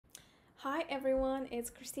Hi everyone,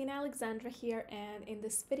 it's Kristina Alexandra here, and in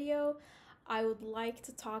this video I would like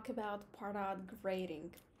to talk about Pardot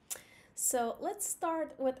grading. So let's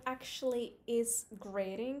start what actually is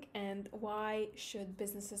grading and why should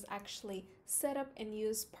businesses actually set up and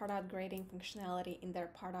use Pardot grading functionality in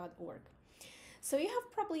their Pardot org. So you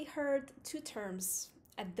have probably heard two terms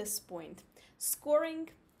at this point, scoring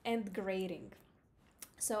and grading.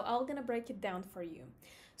 So I'm gonna break it down for you.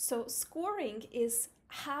 So scoring is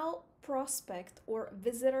how prospect or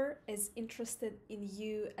visitor is interested in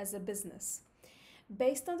you as a business.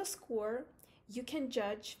 Based on the score, you can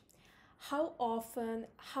judge how often,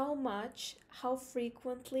 how much, how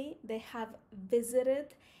frequently they have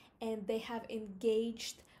visited and they have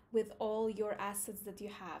engaged with all your assets that you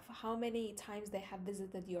have. How many times they have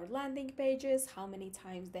visited your landing pages, how many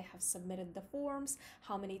times they have submitted the forms,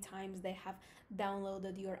 how many times they have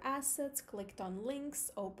downloaded your assets, clicked on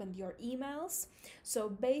links, opened your emails. So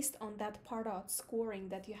based on that Pardot scoring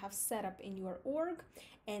that you have set up in your org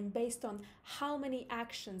and based on how many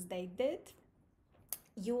actions they did,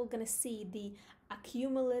 you're gonna see the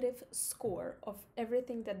accumulative score of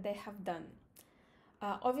everything that they have done.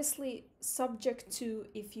 Obviously, subject to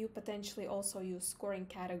if you potentially also use scoring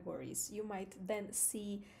categories, you might then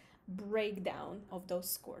see breakdown of those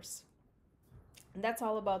scores. And that's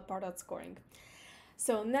all about Pardot scoring.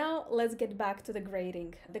 So now let's get back to the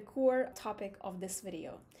grading, the core topic of this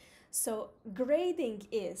video. So grading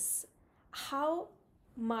is how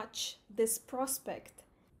much this prospect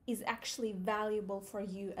is actually valuable for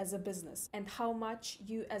you as a business and how much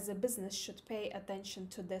you as a business should pay attention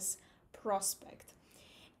to this prospect.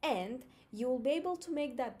 And you will be able to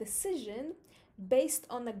make that decision based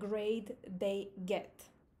on the grade they get.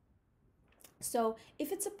 So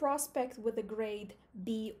if it's a prospect with a grade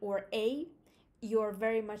B or A, you're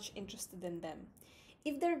very much interested in them.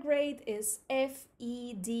 If their grade is F,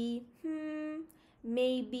 E, D,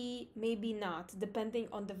 maybe not, depending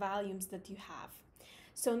on the volumes that you have.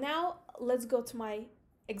 So now let's go to my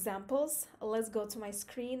examples. Let's go to my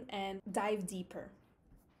screen and dive deeper.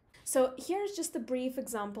 So here's just a brief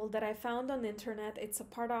example that I found on the internet. It's a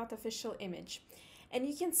Pardot official image. And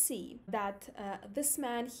you can see that this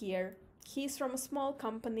man here, he's from a small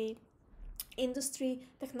company, industry,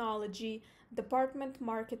 technology, department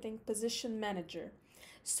marketing, position manager.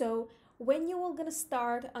 So when you are gonna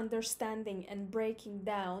start understanding and breaking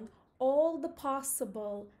down all the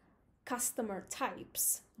possible customer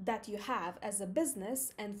types that you have as a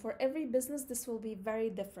business, and for every business this will be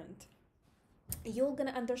very different, you're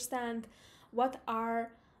gonna understand what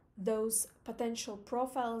are those potential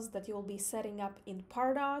profiles that you'll be setting up in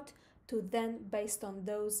Pardot to then, based on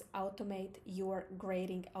those, automate your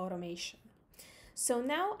grading automation. So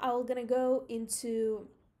now I'm gonna go into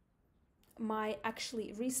my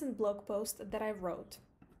actually recent blog post that I wrote.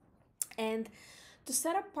 And to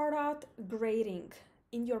set up Pardot grading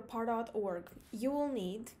in your Pardot org, you will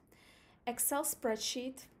need Excel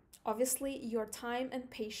spreadsheet, obviously your time and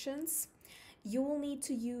patience. You will need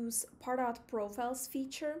to use Pardot profiles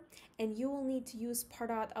feature, and you will need to use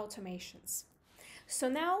Pardot automations. So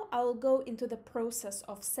now I will go into the process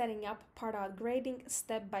of setting up Pardot grading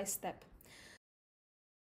step by step.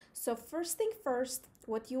 So first thing first,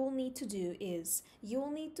 what you will need to do is you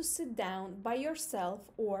will need to sit down by yourself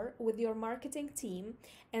or with your marketing team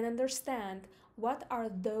and understand what are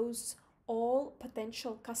those all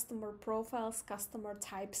potential customer profiles, customer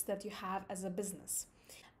types that you have as a business.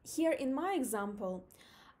 Here in my example,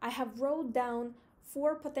 I have wrote down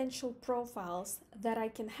 4 potential profiles that I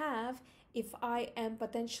can have if I am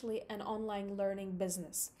potentially an online learning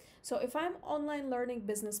business. So if I'm online learning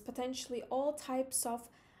business, potentially all types of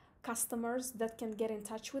customers that can get in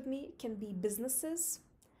touch with me can be businesses,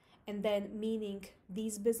 and then meaning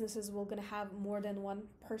these businesses will gonna have more than one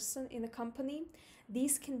person in a company.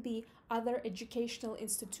 These can be other educational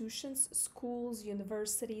institutions, schools,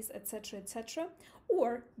 universities, etc., etc.,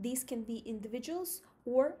 or these can be individuals,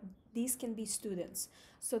 or these can be students.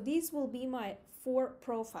 So these will be my 4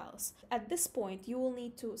 profiles. At this point, you will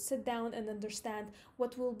need to sit down and understand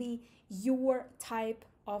what will be your type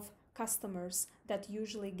of customers that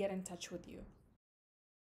usually get in touch with you.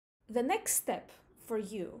 The next step for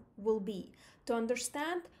you will be to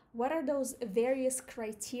understand what are those various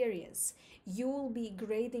criterias you will be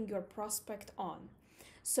grading your prospect on.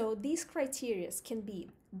 So these criterias can be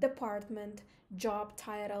department, job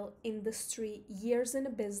title, industry, years in a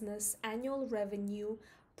business, annual revenue,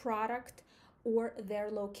 product, or their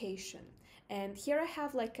location. And here I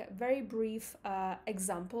have like a very brief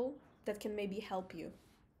example that can maybe help you.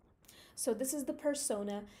 So this is the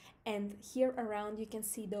persona, and here around you can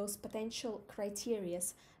see those potential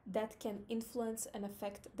criterias that can influence and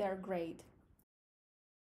affect their grade.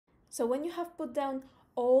 So when you have put down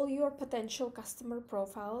all your potential customer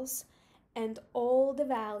profiles and all the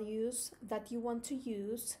values that you want to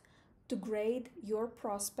use to grade your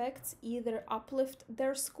prospects, either uplift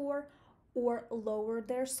their score or lower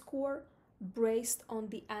their score based on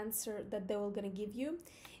the answer that they will gonna give you,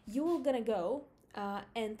 you will gonna go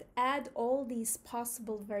and add all these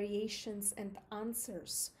possible variations and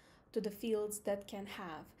answers to the fields that can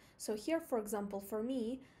have. So here, for example, for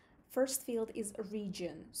me, first field is a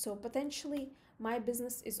region. So potentially my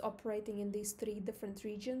business is operating in these 3 different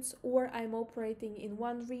regions, or I'm operating in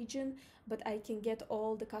one region, but I can get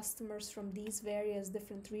all the customers from these various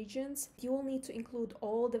different regions. You will need to include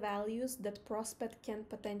all the values that prospect can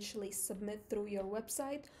potentially submit through your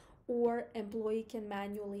website, or employee can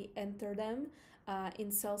manually enter them in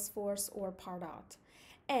Salesforce or Pardot.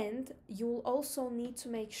 And you'll also need to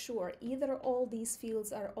make sure either all these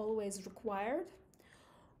fields are always required,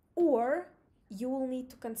 or you will need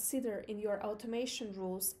to consider in your automation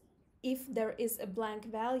rules if there is a blank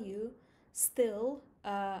value, still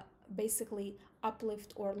basically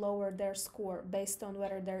uplift or lower their score based on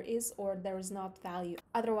whether there is or there is not value.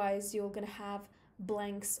 Otherwise, you're gonna have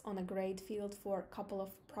blanks on a grade field for a couple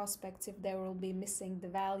of prospects if they will be missing the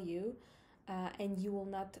value, and you will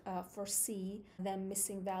not foresee them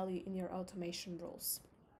missing value in your automation rules.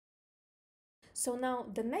 So now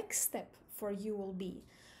the next step for you will be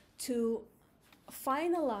to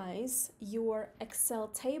finalize your Excel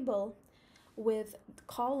table with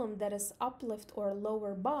column that is uplift or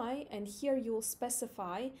lower by, and here you will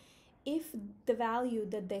specify if the value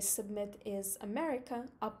that they submit is America,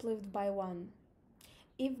 uplift by 1.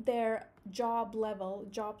 If their job level,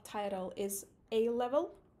 job title is A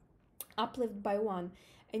level, uplift by 1.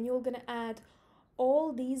 And you're gonna add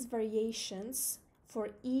all these variations for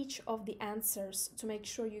each of the answers to make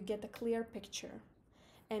sure you get a clear picture.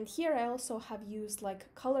 And here I also have used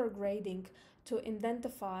like color grading to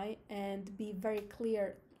identify and be very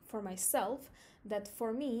clear for myself that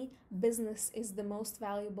for me, business is the most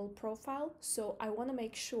valuable profile. So I want to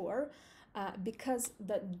make sure, because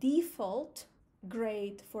the default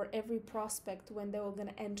grade for every prospect when they were going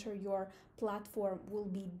to enter your platform will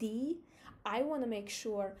be D, I want to make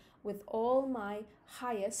sure with all my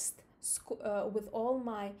with all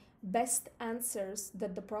my best answers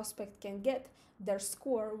that the prospect can get, their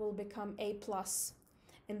score will become A+.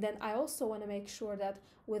 And then I also want to make sure that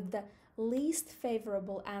with the least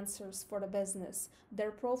favorable answers for the business, their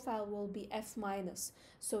profile will be F-.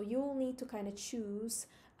 So you will need to kind of choose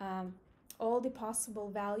all the possible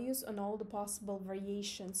values and all the possible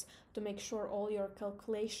variations to make sure all your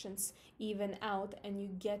calculations even out and you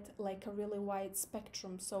get like a really wide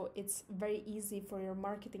spectrum. So it's very easy for your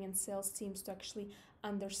marketing and sales teams to actually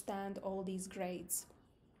understand all these grades.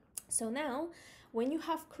 So now, when you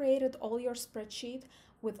have created all your spreadsheet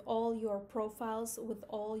with all your profiles, with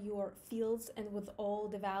all your fields, and with all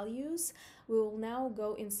the values, we will now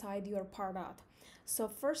go inside your Pardot. So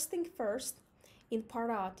first thing first, in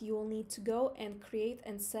Pardot, you will need to go and create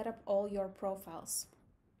and set up all your profiles.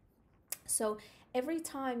 So every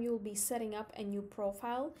time you'll be setting up a new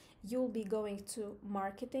profile, you'll be going to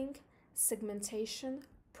Marketing, Segmentation,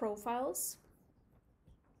 Profiles.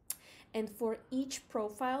 And for each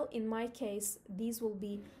profile, in my case, these will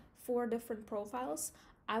be 4 different profiles.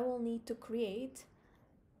 I will need to create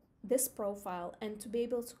this profile. And to be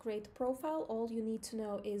able to create a profile, all you need to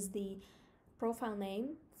know is the profile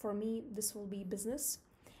name. For me, this will be business.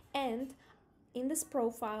 And in this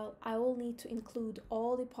profile, I will need to include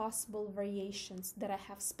all the possible variations that I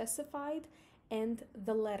have specified and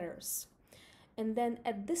the letters. And then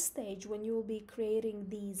at this stage, when you will be creating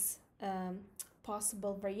these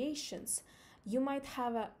possible variations, you might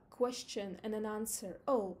have a question and an answer.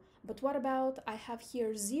 Oh, but what about I have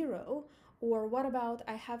here 0, or what about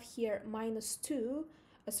I have here minus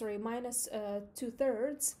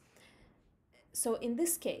 2/3. So in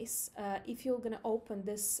this case, if you're gonna open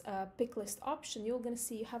this pick list option, you're gonna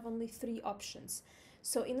see you have only 3 options.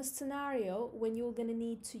 So in a scenario when you're gonna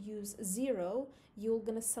need to use 0, you're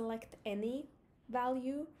gonna select any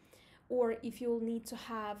value, or if you'll need to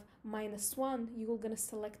have -1, you're gonna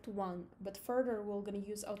select 1. But further, we're gonna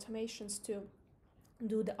use automations to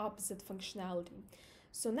do the opposite functionality.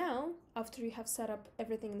 So now, after you have set up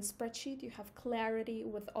everything in the spreadsheet, you have clarity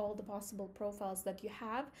with all the possible profiles that you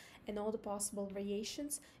have and all the possible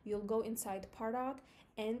variations, you'll go inside Pardot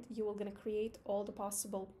and you are gonna create all the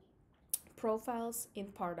possible profiles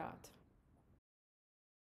in Pardot.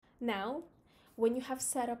 Now, when you have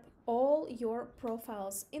set up all your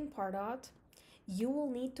profiles in Pardot, you will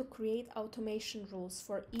need to create automation rules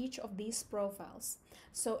for each of these profiles.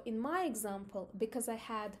 So in my example, because I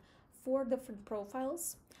had 4 different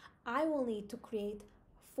profiles, I will need to create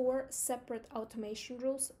 4 separate automation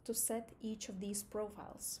rules to set each of these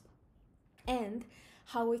profiles. And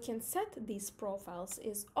how we can set these profiles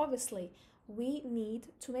is, obviously, we need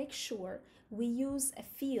to make sure we use a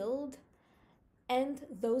field and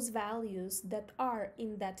those values that are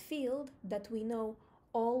in that field that we know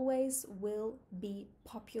always will be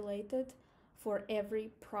populated for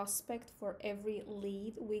every prospect, for every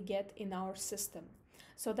lead we get in our system.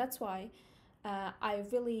 So that's why I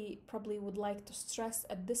really probably would like to stress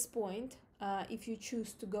at this point, if you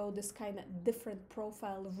choose to go this kind of different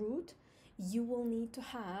profile route, you will need to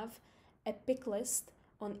have a pick list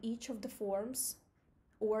on each of the forms,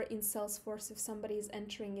 or in Salesforce, if somebody is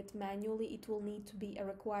entering it manually, it will need to be a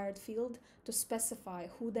required field to specify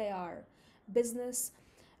who they are: business,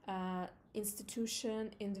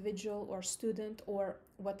 institution, individual, or student, or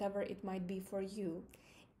whatever it might be for you.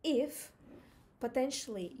 If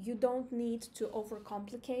potentially you don't need to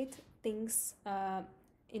overcomplicate things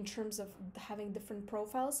in terms of having different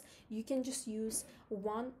profiles, you can just use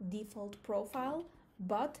one default profile,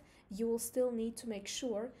 but you will still need to make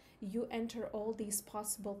sure you enter all these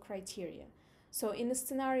possible criteria. So in a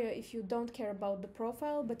scenario, if you don't care about the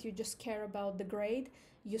profile, but you just care about the grade,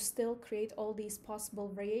 you still create all these possible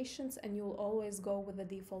variations and you'll always go with the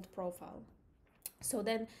default profile. So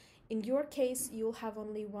then in your case, you'll have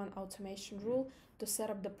only one automation rule to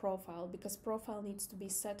set up the profile, because profile needs to be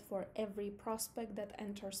set for every prospect that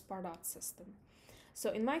enters Pardot system.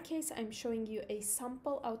 So in my case, I'm showing you a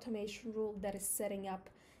sample automation rule that is setting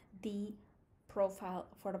up the profile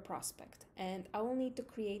for the prospect. And I will need to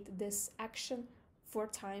create this action 4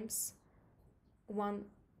 times, 1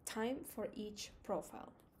 time for each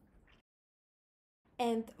profile.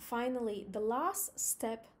 And finally, the last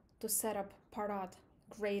step to set up Pardot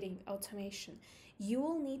grading automation, you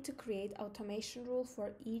will need to create automation rule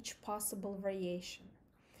for each possible variation.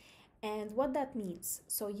 And what that means,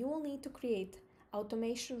 so you will need to create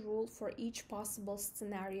automation rule for each possible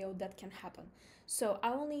scenario that can happen. So I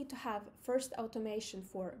will need to have first automation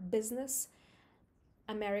for business,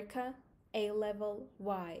 America, A-level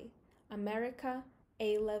Y, America,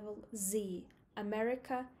 A-level Z,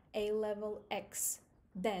 America, A-level X,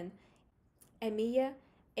 then EMEA,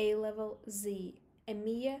 A-level Z,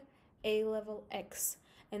 EMEA, A-level X,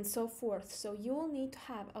 and so forth. So you will need to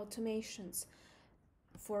have automations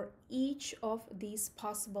for each of these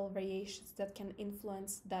possible variations that can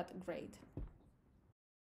influence that grade.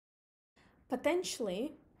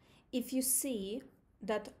 Potentially, if you see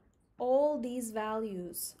that all these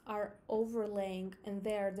values are overlaying and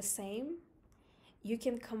they're the same, you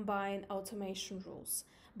can combine automation rules,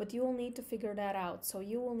 but you will need to figure that out. So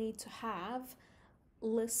you will need to have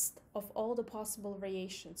list of all the possible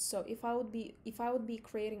variations. So if I would be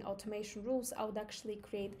creating automation rules, I would actually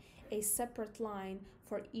create a separate line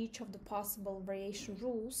for each of the possible variation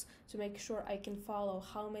rules to make sure I can follow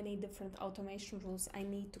how many different automation rules I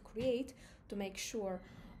need to create to make sure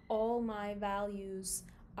all my values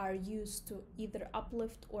are used to either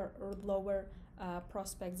uplift or lower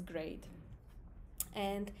prospect's grade.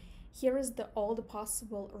 And here is all the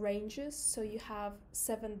possible ranges. So you have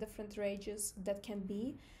 7 different ranges that can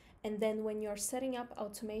be. And then when you're setting up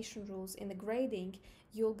automation rules in the grading,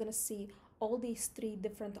 you're gonna see all these 3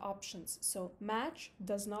 different options. So match,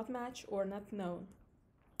 does not match, or not known.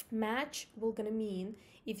 Match will gonna mean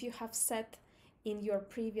if you have set in your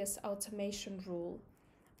previous automation rule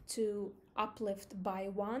to uplift by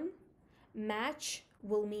 1, match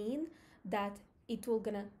will mean that it will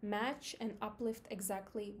gonna match and uplift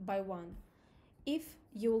exactly by 1. If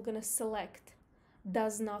you're gonna select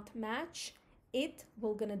does not match, it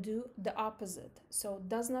will gonna do the opposite. So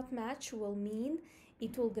does not match will mean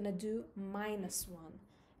it will gonna do -1.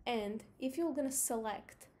 And if you're gonna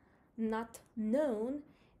select not known,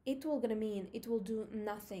 it will gonna mean it will do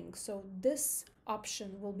nothing. So this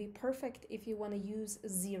option will be perfect if you wanna use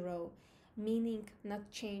 0, meaning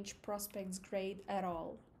not change prospect's grade at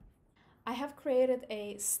all. I have created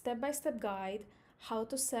a step-by-step guide how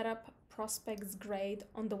to set up prospect's grade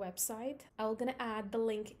on the website. I'm gonna add the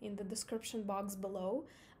link in the description box below.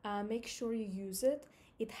 Make sure you use it.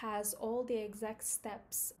 It has all the exact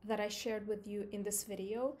steps that I shared with you in this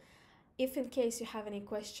video. If in case you have any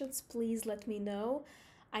questions, please let me know.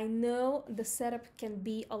 I know the setup can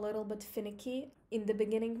be a little bit finicky. In the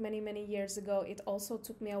beginning, many years ago, it also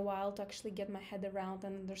took me a while to actually get my head around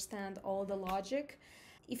and understand all the logic.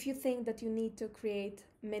 If you think that you need to create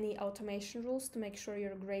many automation rules to make sure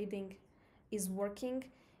your grading is working,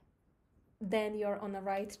 then you're on the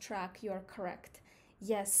right track, you're correct.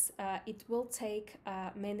 Yes, it will take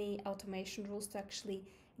many automation rules to actually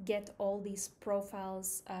get all these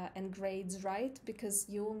profiles and grades right, because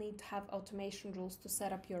you will need to have automation rules to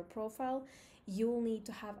set up your profile. You will need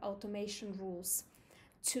to have automation rules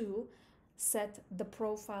to set the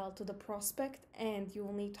profile to the prospect, and you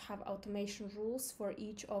will need to have automation rules for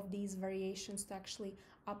each of these variations to actually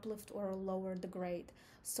uplift or lower the grade.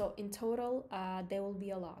 So in total, there will be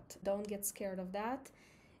a lot. Don't get scared of that.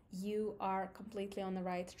 You are completely on the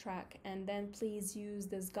right track. And then please use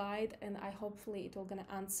this guide, and hopefully it will gonna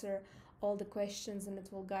answer all the questions and it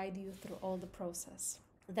will guide you through all the process.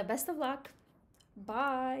 The best of luck.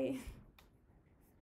 Bye.